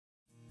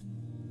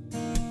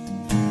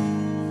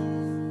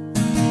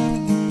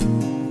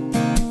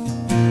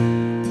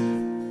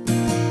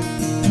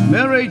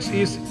Marriage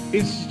is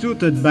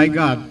instituted by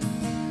God.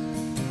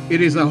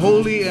 It is a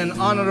holy and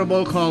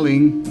honorable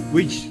calling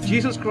which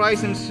Jesus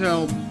Christ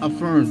himself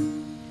affirmed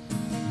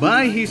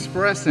by his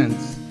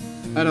presence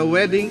at a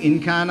wedding in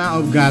Cana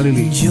of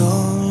Galilee. Your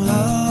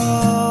love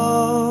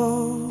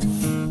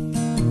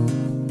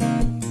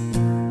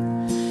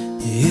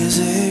is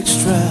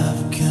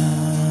extravagant,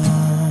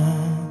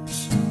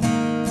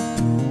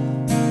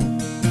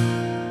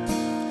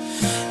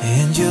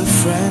 and your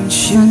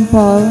friendship. John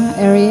Paul,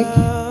 Eric,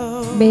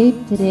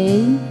 babe,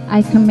 today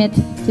I commit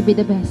to be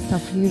the best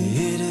of you.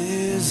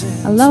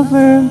 A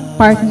lover,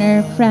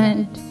 partner,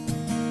 friend,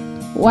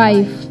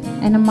 wife,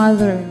 and a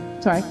mother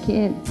to our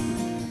kids.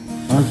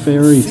 Our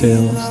fairy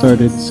tale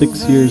started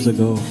 6 years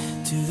ago.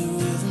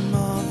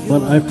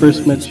 When I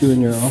first met you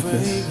in your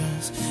office,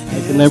 I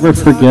can never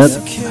forget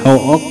how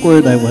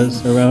awkward I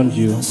was around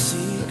you.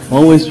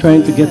 Always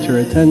trying to get your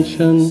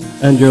attention,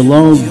 and your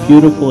long,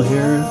 beautiful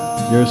hair,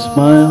 your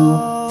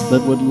smile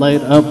that would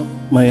light up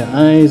my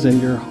eyes,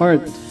 and your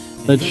heart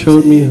that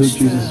showed me who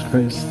Jesus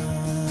Christ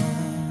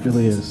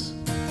really is.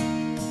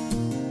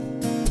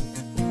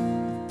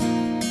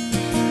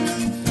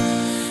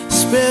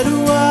 Spread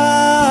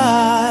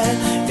wide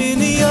in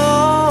the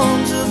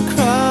arms of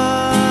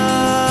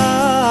Christ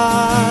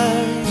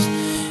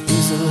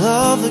is a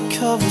love that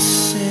covers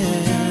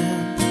sin.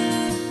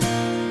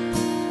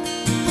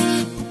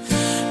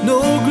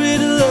 No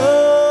greater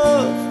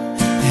love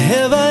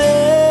have I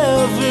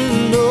ever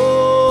known.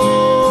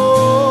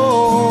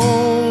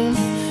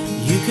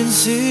 You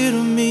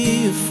consider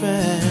me a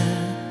friend.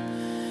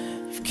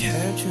 You've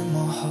captured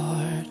my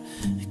heart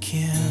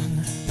again.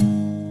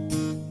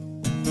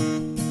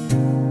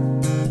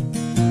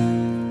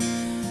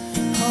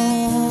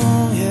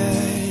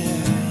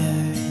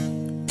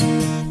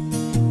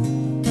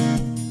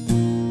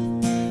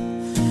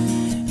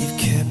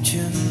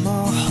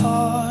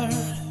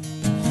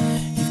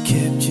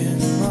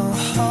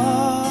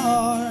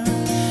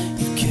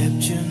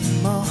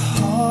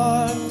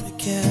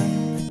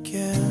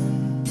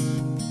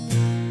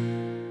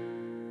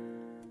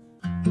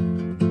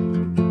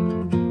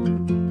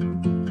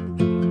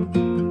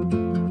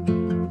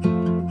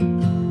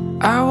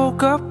 I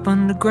woke up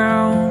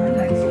underground,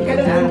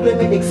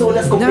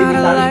 not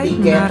a light,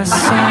 not a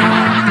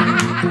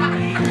sound.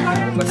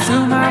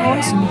 Threw my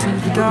voice into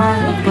the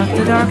dark, but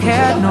the dark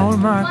had no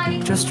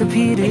remark, just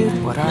repeated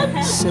what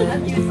I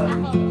said.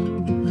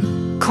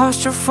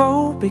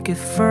 Claustrophobic at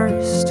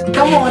first,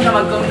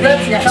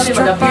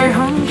 struck by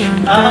hunger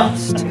and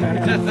thirst.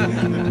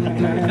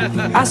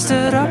 I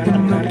stood up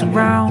and looked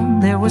around,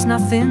 there was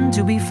nothing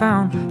to be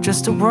found,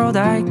 just a world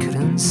I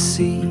couldn't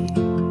see.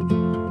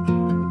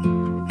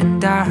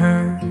 And I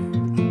heard,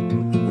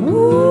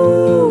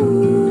 ooh,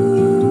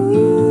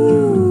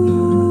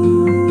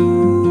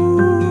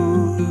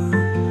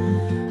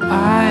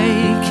 I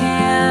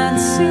can't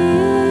see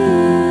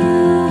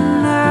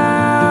now.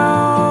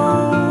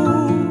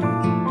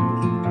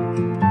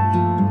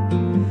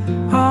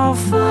 I'll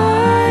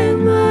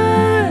find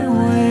my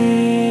way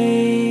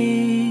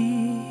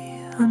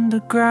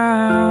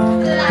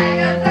underground. Like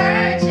a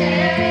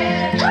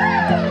virgin,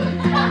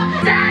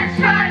 touched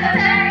for the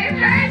very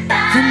first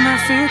time. Then my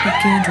fear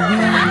began to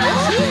rise.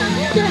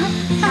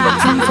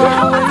 From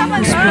far away,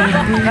 whispered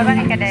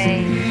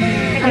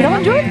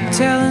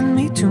telling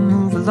me to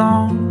move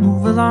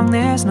along,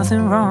 there's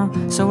nothing wrong.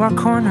 So I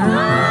cornered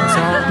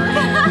myself,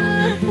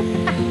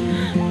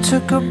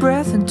 took a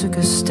breath and took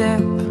a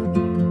step,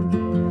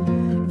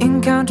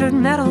 encountered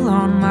metal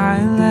on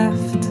my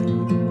left.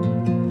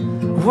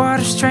 What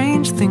a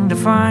strange thing to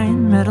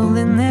find, metal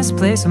in this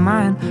place of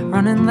mine,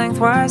 running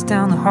lengthwise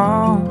down the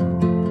hall.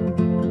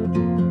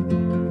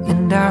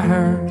 And I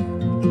heard,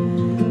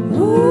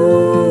 ooh.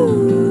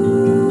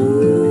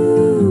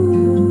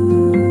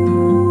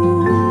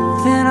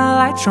 Then a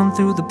light shone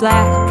through the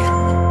black.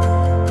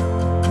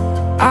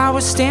 I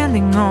was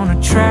standing on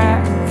a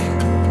track.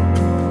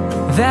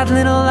 That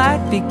little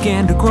light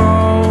began to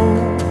grow.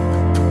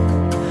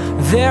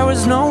 There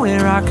was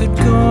nowhere I could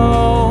go,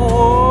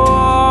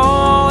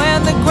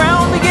 and the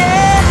ground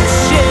began to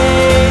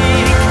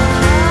shake.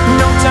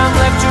 No time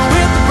left to